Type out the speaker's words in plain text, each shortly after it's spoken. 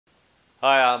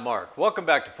Hi, I'm Mark. Welcome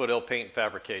back to Foothill Paint and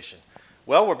Fabrication.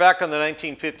 Well, we're back on the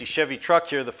 1950 Chevy truck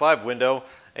here, the 5-window,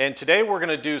 and today we're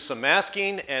going to do some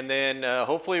masking, and then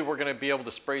hopefully we're going to be able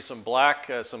to spray some black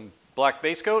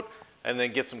base coat, and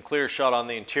then get some clear shot on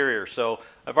the interior. So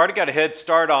I've already got a head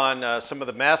start on some of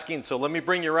the masking, so let me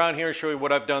bring you around here and show you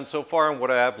what I've done so far and what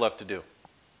I have left to do.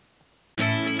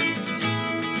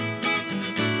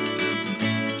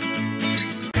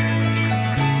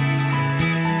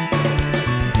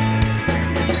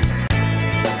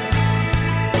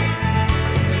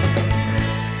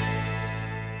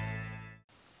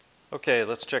 Okay,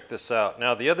 let's check this out.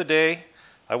 Now the other day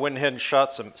I went ahead and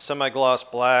shot some semi-gloss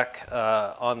black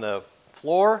on the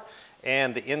floor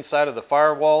and the inside of the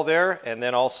firewall there, and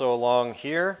then also along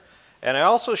here. And I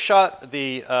also shot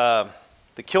the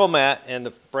kill mat and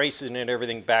the bracing and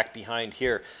everything back behind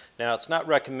here. Now it's not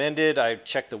recommended. I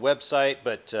checked the website,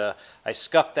 but I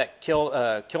scuffed that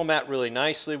kill mat really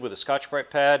nicely with a Scotch-Brite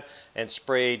pad and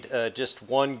sprayed just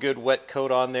one good wet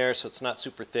coat on there, so it's not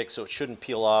super thick, so it shouldn't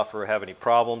peel off or have any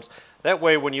problems. That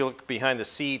way when you look behind the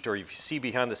seat, or if you see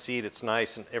behind the seat, it's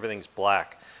nice and everything's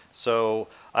black. So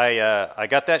I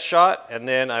got that shot, and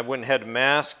then I went ahead and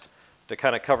masked to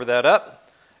kind of cover that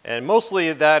up. And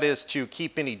mostly that is to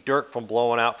keep any dirt from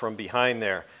blowing out from behind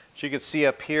there. So you can see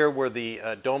up here where the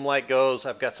dome light goes,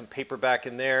 I've got some paper back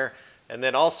in there. And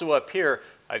then also up here,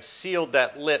 I've sealed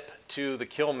that lip to the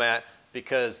kill mat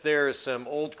because there is some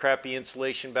old crappy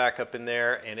insulation back up in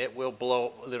there, and it will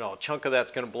blow, a chunk of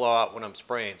that's going to blow out when I'm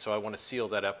spraying. So I want to seal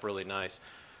that up really nice.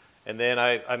 And then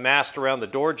I masked around the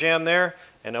door jamb there.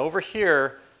 And over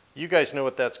here, you guys know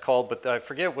what that's called, but I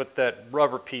forget what that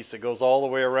rubber piece that goes all the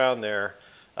way around there.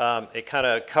 It kind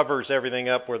of covers everything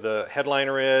up where the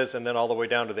headliner is, and then all the way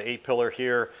down to the A-pillar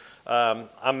here.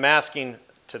 I'm masking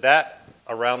to that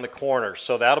around the corner,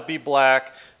 so that'll be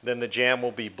black, then the jamb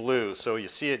will be blue. So you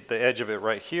see it, the edge of it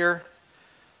right here.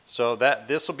 So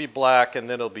this will be black, and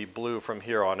then it'll be blue from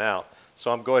here on out.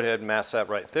 So I'm going ahead and mask that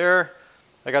right there.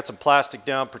 I got some plastic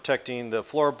down protecting the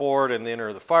floorboard and the inner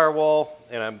of the firewall,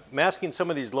 and I'm masking some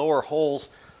of these lower holes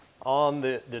on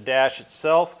the dash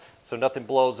itself, so nothing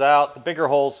blows out. The bigger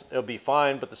holes, it'll be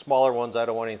fine, but the smaller ones, I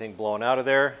don't want anything blowing out of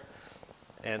there.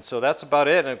 And so that's about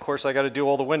it. And of course, I got to do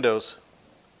all the windows.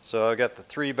 So I got the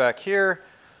 3 back here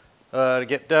to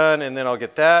get done, and then I'll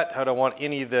get that. I don't want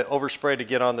any of the overspray to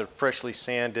get on the freshly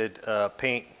sanded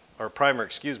paint, or primer,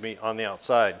 excuse me, on the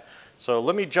outside. So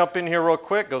let me jump in here real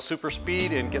quick, go super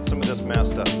speed, and get some of this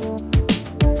masked up.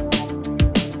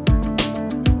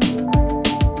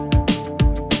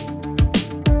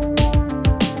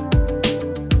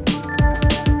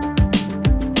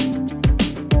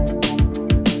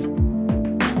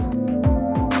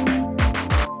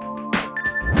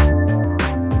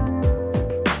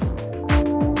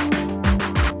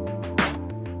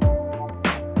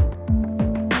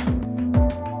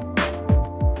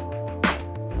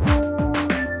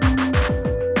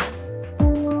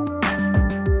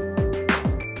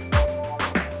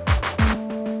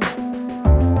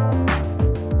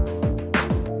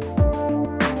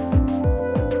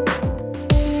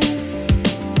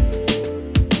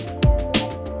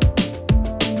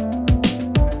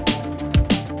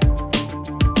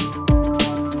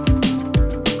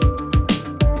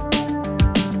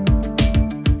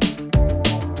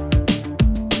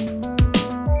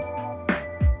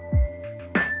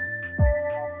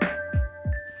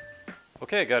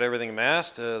 Okay, got everything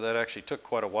masked. That actually took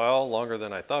quite a while, longer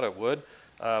than I thought it would.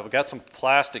 We got some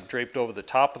plastic draped over the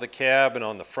top of the cab and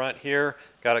on the front here.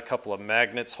 Got a couple of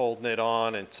magnets holding it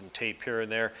on and some tape here and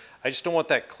there. I just don't want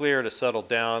that clear to settle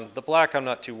down. The black I'm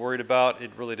not too worried about.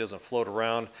 It really doesn't float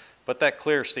around, but that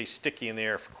clear stays sticky in the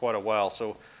air for quite a while.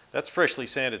 So that's freshly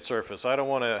sanded surface. I don't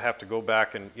want to have to go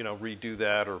back and redo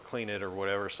that or clean it or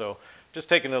whatever. So just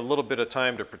taking a little bit of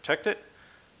time to protect it.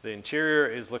 The interior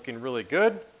is looking really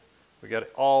good. We got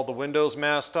all the windows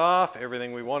masked off,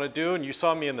 everything we want to do. And you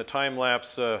saw me in the time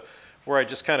lapse where I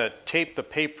just kind of tape the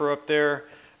paper up there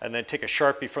and then take a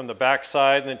Sharpie from the back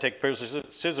side and then take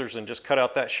scissors and just cut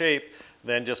out that shape.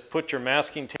 Then just put your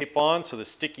masking tape on so the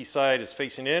sticky side is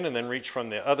facing in, and then reach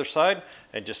from the other side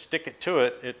and just stick it to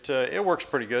it. It works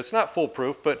pretty good. It's not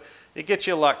foolproof, but it gets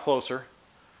you a lot closer.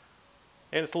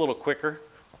 And it's a little quicker.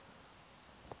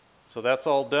 So that's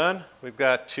all done. We've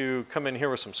got to come in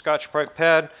here with some Scotch-Brite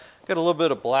pad. Got a little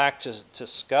bit of black to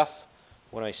scuff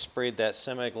when I sprayed that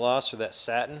semi-gloss or that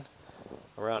satin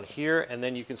around here. And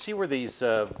then you can see where these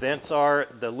vents are.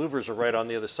 The louvers are right on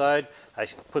the other side. I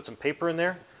put some paper in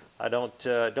there. I don't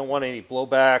want any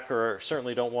blowback, or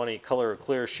certainly don't want any color or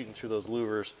clear shooting through those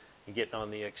louvers and getting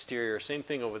on the exterior. Same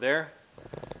thing over there.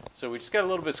 So we just got a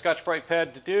little bit of Scotch-Brite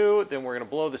pad to do, then we're going to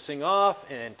blow this thing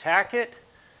off and tack it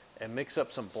and mix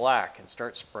up some black and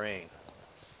start spraying.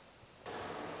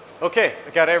 Okay,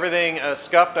 I got everything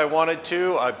scuffed I wanted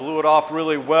to. I blew it off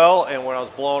really well, and when I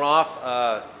was blowing off,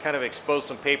 kind of exposed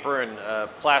some paper and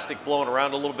plastic blowing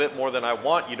around a little bit more than I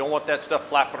want. You don't want that stuff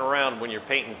flapping around when you're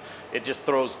painting. It just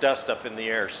throws dust up in the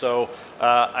air. So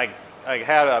I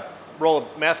had a roll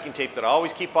of masking tape that I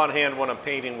always keep on hand when I'm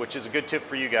painting, which is a good tip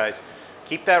for you guys.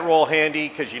 Keep that roll handy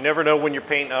because you never know when you're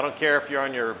painting. I don't care if you're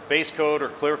on your base coat or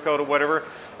clear coat or whatever.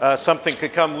 Something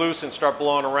could come loose and start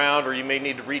blowing around, or you may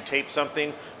need to re-tape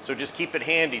something. So just keep it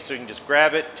handy so you can just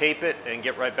grab it, tape it, and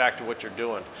get right back to what you're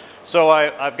doing. So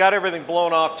I've got everything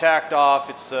blown off, tacked off.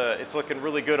 It's looking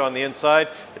really good on the inside.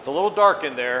 It's a little dark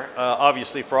in there,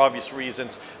 obviously for obvious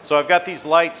reasons. So I've got these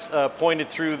lights pointed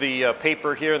through the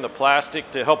paper here and the plastic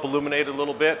to help illuminate a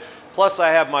little bit. Plus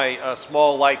I have my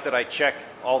small light that I check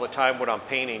all the time when I'm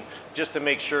painting, just to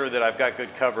make sure that I've got good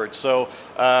coverage. So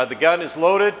the gun is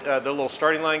loaded, the little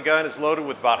starting line gun is loaded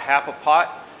with about half a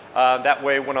pot. That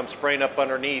way when I'm spraying up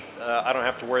underneath, I don't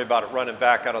have to worry about it running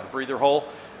back out of the breather hole.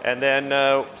 And then,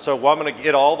 so I'm gonna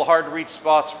get all the hard to reach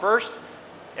spots first,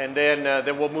 and then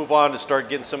we'll move on to start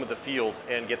getting some of the field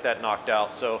and get that knocked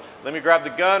out. So let me grab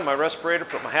the gun, my respirator,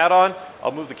 put my hat on.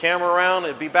 I'll move the camera around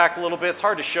and be back a little bit. It's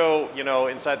hard to show, you know,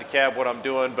 inside the cab what I'm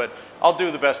doing, but I'll do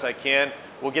the best I can.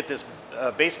 We'll get this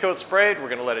base coat sprayed, we're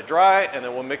gonna let it dry, and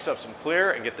then we'll mix up some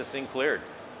clear and get this thing cleared.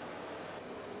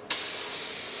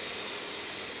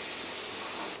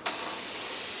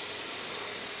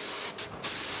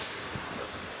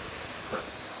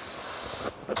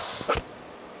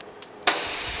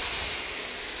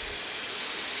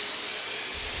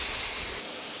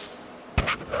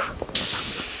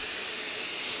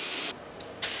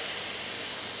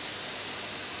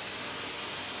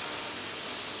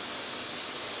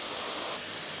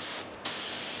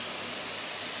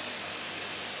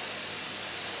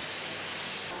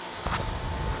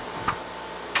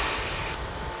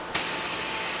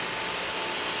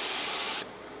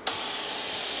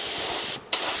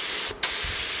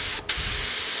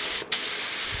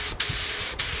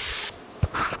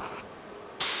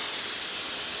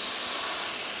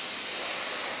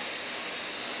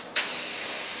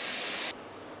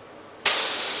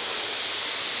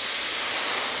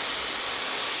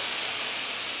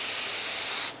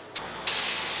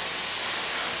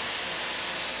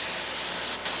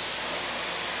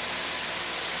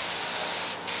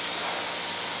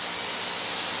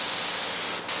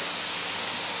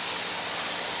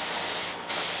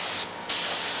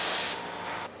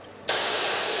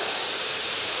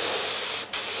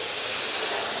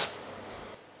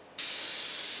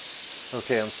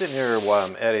 Okay, I'm sitting here while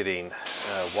I'm editing,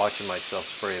 watching myself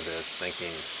spray this,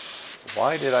 thinking,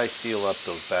 why did I seal up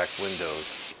those back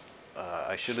windows?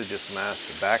 I should have just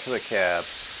masked the back of the cab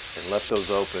and left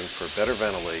those open for better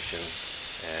ventilation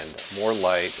and more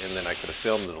light, and then I could have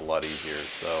filmed it a lot easier.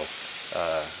 So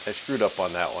I screwed up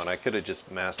on that one. I could have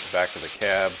just masked the back of the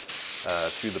cab,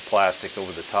 threw the plastic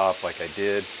over the top like I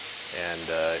did, and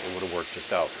it would have worked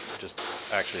just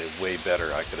actually way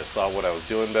better. I could have saw what I was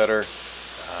doing better.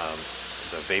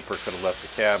 The vapor could have left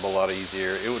the cab a lot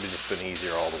easier. It would have just been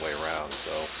easier all the way around.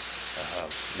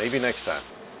 So maybe next time.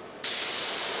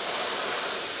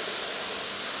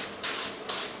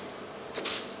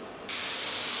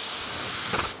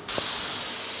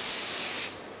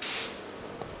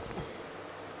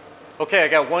 Okay, I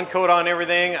got one coat on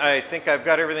everything. I think I've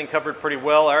got everything covered pretty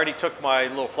well. I already took my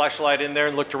little flashlight in there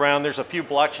and looked around. There's a few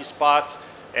blotchy spots,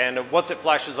 and once it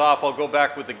flashes off, I'll go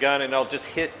back with the gun and I'll just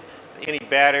hit any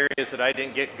bad areas that I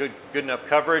didn't get good enough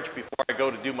coverage before I go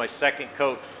to do my second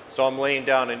coat. So I'm laying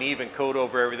down an even coat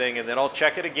over everything, and then I'll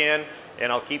check it again,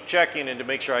 and I'll keep checking and to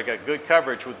make sure I got good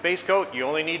coverage. With base coat, you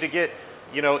only need to get,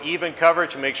 you know, even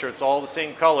coverage and make sure it's all the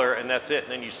same color, and that's it,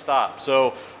 and then you stop.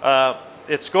 So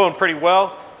it's going pretty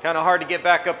well. Kind of hard to get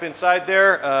back up inside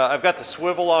there. I've got the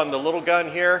swivel on the little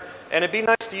gun here, and it'd be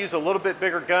nice to use a little bit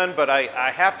bigger gun, but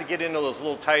I have to get into those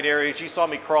little tight areas. You saw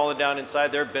me crawling down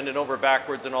inside there, bending over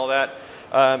backwards and all that.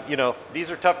 You know,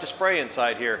 these are tough to spray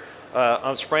inside here.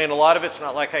 I'm spraying a lot of it. It's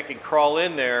not like I can crawl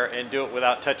in there and do it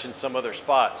without touching some other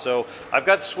spot. So I've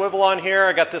got the swivel on here.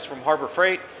 I got this from Harbor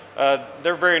Freight.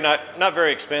 They're not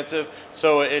very expensive.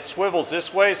 So it swivels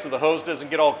this way so the hose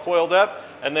doesn't get all coiled up,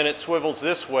 and then it swivels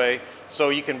this way so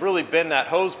you can really bend that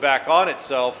hose back on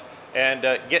itself and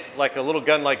get like a little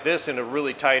gun like this in a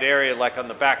really tight area, like on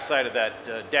the back side of that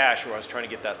dash where I was trying to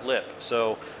get that lip.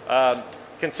 So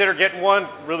consider getting one,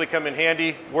 really come in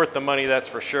handy, worth the money, that's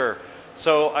for sure.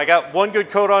 So I got one good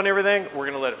coat on everything. We're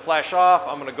gonna let it flash off.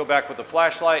 I'm gonna go back with the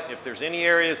flashlight. If there's any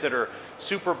areas that are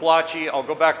super blotchy, I'll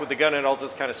go back with the gun and I'll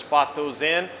just kind of spot those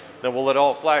in. Then we'll let it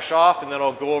all flash off, and then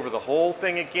I'll go over the whole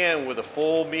thing again with a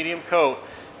full medium coat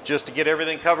just to get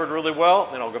everything covered really well.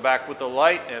 Then I'll go back with the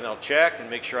light and I'll check and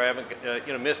make sure I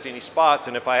haven't missed any spots.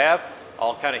 And if I have,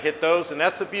 I'll kind of hit those. And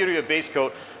that's the beauty of base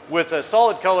coat. With a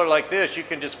solid color like this, you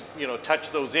can just touch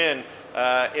those in.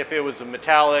 If it was a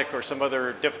metallic or some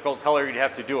other difficult color, you'd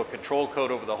have to do a control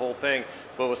coat over the whole thing.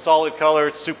 But with solid color,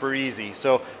 it's super easy.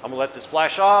 So I'm gonna let this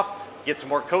flash off, get some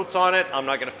more coats on it. I'm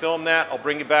not gonna film that. I'll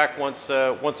bring you back once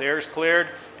air is cleared,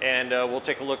 and we'll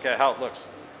take a look at how it looks.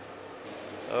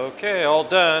 Okay, all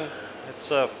done.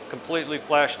 It's completely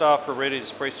flashed off. We're ready to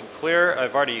spray some clear.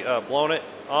 I've already blown it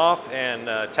off and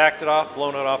tacked it off,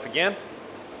 blown it off again.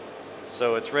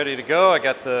 So it's ready to go. I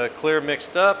got the clear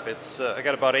mixed up. I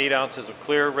got about 8 ounces of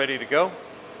clear ready to go.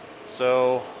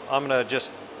 So I'm gonna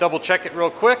just double check it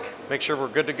real quick, make sure we're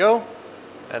good to go,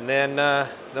 and then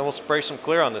we'll spray some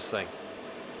clear on this thing.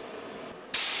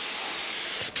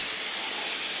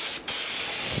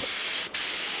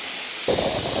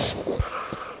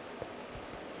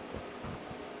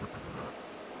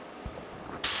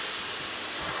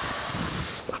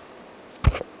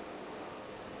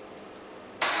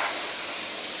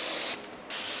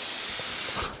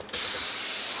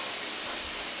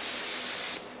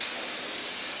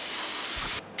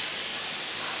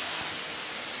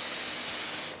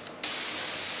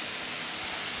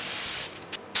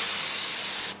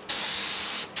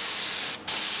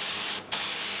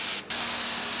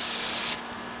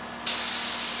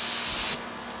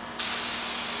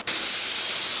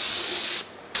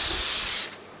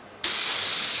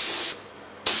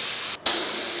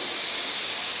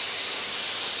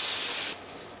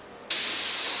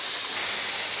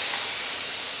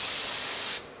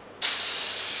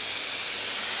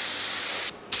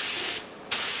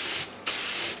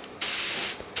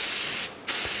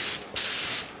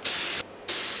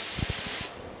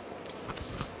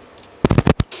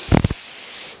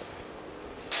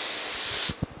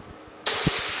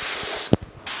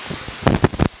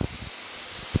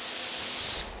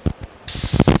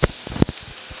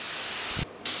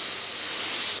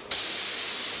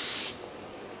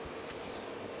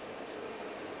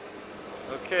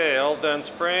 Okay, all done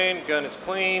spraying, gun is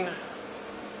clean. I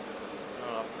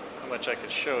don't know how much I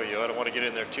could show you. I don't want to get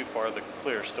in there too far, the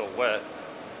clear is still wet.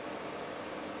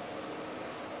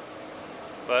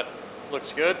 But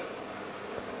looks good.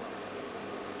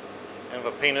 Kind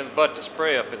of a pain in the butt to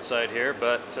spray up inside here,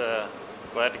 but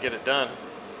glad to get it done.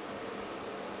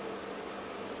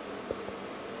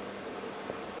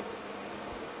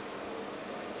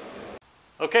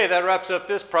 Okay, that wraps up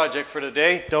this project for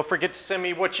today. Don't forget to send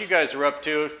me what you guys are up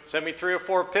to. Send me 3 or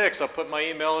 4 pics. I'll put my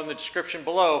email in the description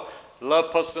below.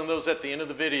 Love posting those at the end of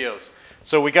the videos.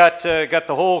 So we got the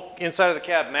whole inside of the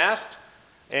cab masked,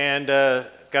 and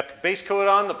got the base coat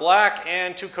on, the black,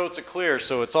 and 2 coats of clear.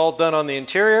 So it's all done on the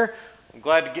interior. I'm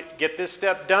glad to get this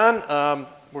step done.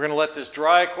 We're gonna let this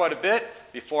dry quite a bit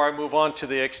before I move on to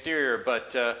the exterior,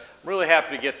 but I'm really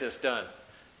happy to get this done.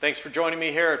 Thanks for joining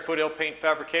me here at Foothill Paint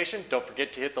Fabrication. Don't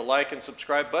forget to hit the like and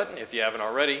subscribe button if you haven't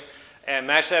already, and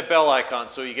mash that bell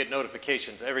icon so you get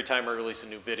notifications every time I release a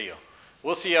new video.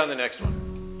 We'll see you on the next one.